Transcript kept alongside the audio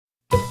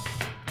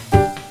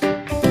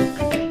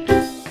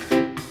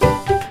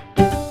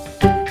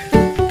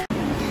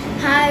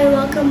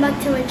welcome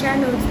back to my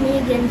channel. It's me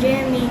again,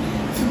 Jeremy.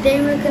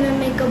 Today we're gonna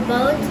make a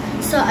boat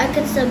so I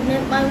can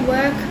submit my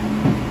work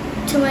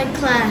to my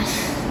class.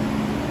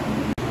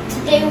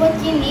 Today what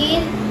you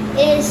need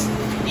is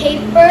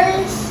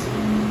papers,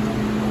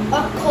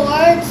 a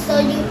cord so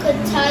you could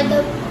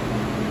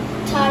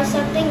tie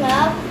something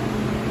up,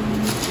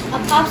 a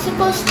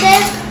popsicle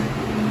stick,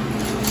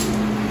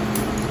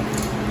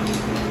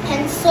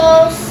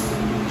 pencils,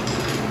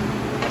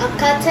 a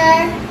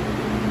cutter,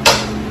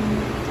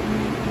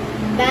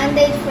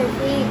 Band-Aid for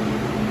feet,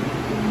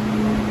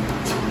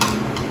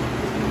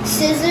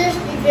 scissors,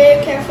 be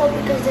very careful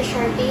because they're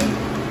sharpy,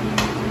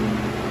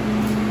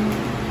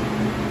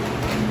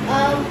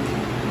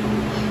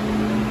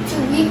 to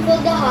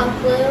refill the hot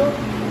glue,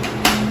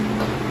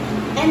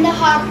 and the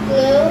hot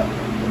glue,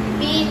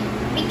 be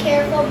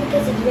careful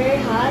because it's very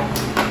hot,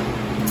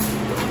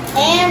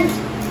 and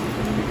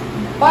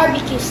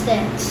barbecue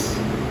sticks,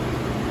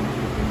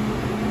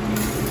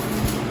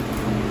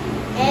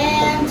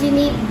 and you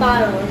need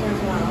bottles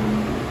as well.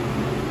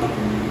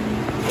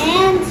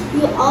 And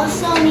you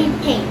also need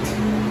paint.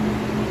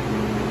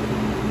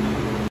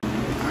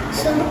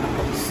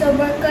 So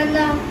we're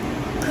gonna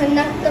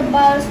connect the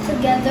bottles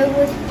together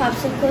with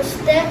popsicle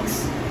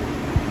sticks.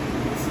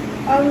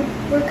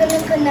 We're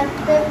gonna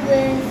connect it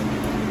with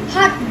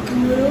hot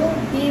glue.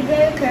 Be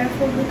very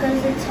careful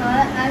because it's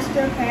hot. Ask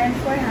your parents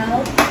for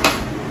help.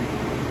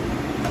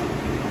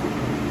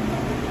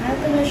 I'm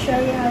gonna show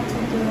you how to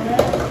do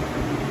it.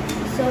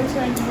 So it's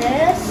like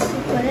this.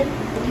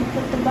 You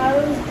put the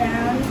bottles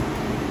down.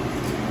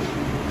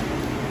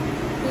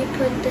 You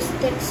put the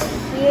sticks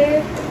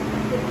here.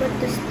 You put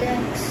the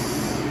sticks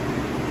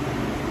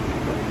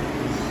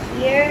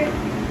here,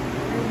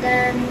 and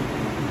then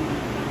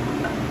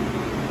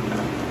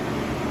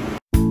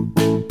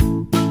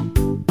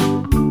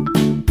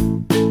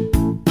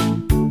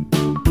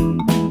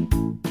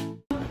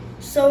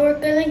so we're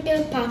gonna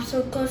get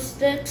popsicle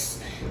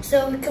sticks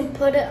so we can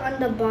put it on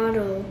the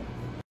bottle.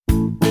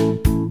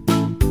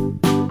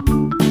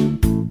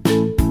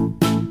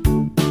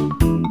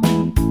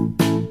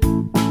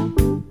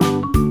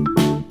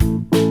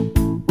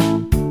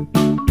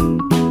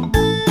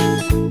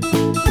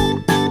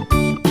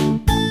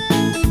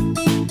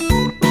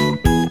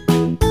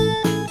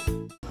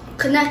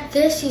 Connect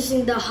this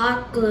using the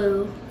hot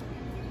glue.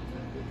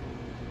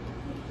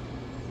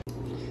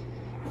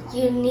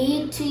 You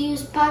need to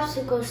use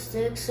popsicle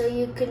sticks so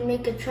you can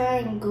make a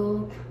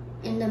triangle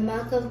in the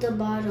mouth of the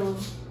bottle.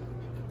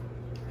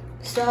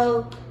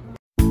 So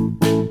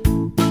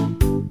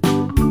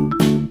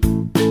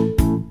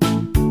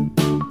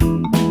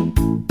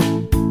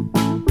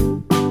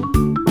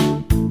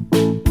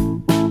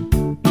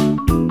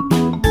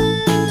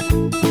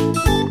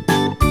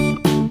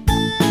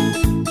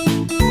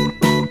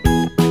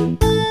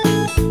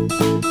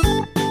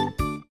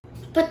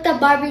put the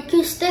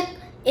barbecue stick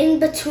in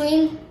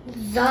between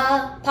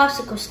the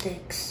popsicle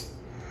sticks.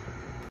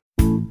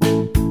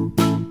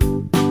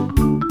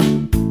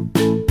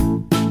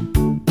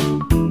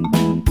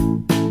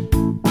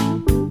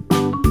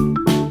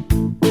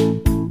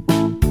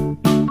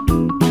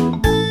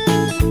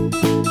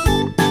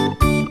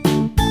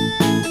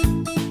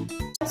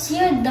 Once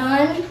you're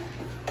done,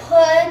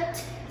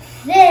 put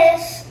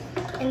this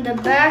in the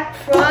back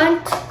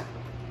front,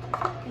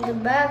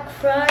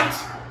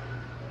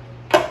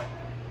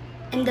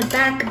 and the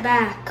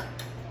back,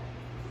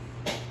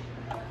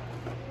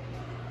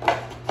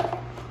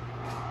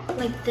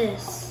 like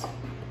this.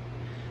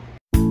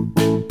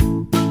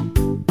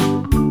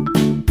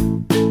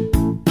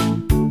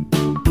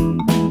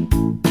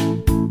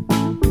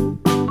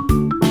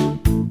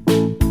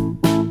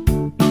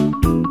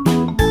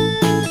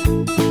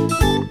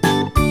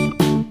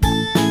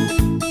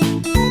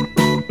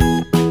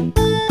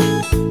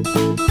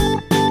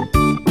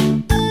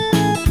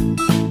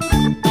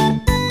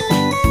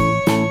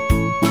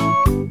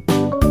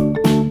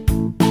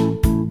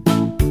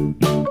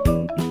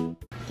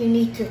 You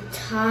need to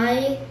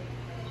tie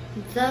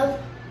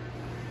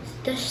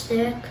the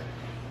stick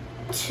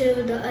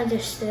to the other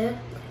stick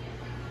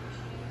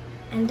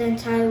and then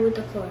tie it with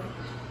the cord.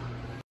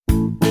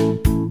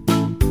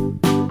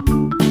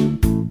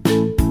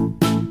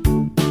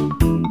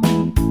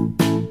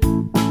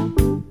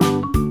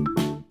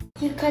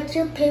 You cut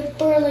your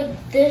paper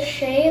like this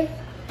shape.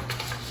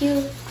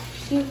 You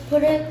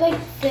put it like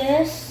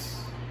this.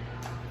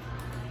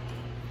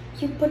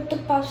 You put the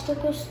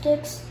popsicle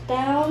sticks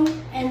down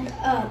and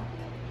up.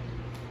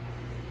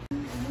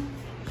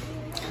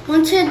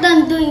 Once you're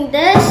done doing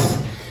this,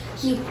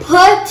 you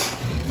put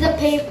the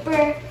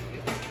paper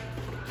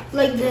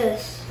like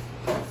this.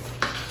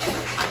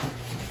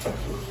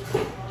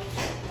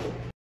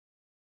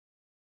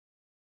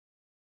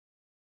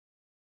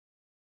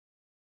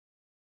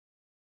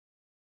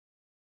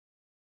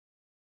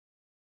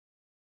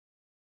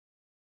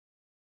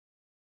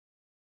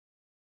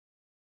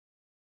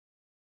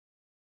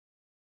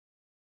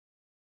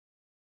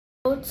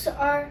 Boats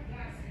are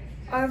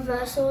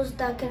vessels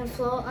that can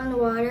float on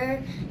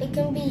water. It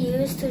can be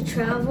used to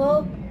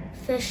travel,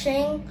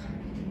 fishing,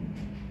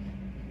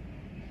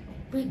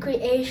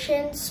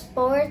 recreation,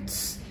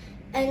 sports,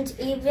 and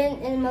even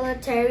in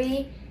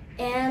military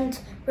and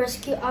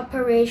rescue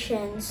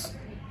operations.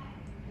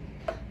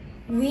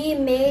 We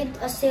made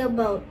a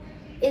sailboat.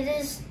 It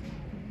is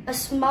a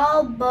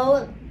small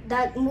boat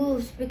that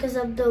moves because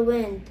of the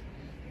wind.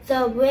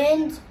 The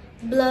wind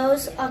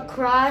blows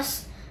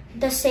across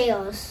the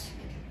sails.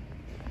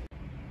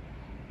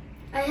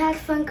 I had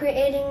fun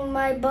creating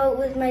my boat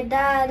with my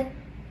dad.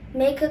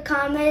 Make a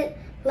comment,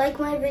 like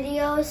my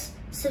videos,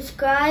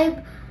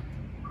 subscribe.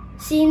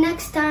 See you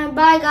next time.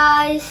 Bye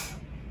guys.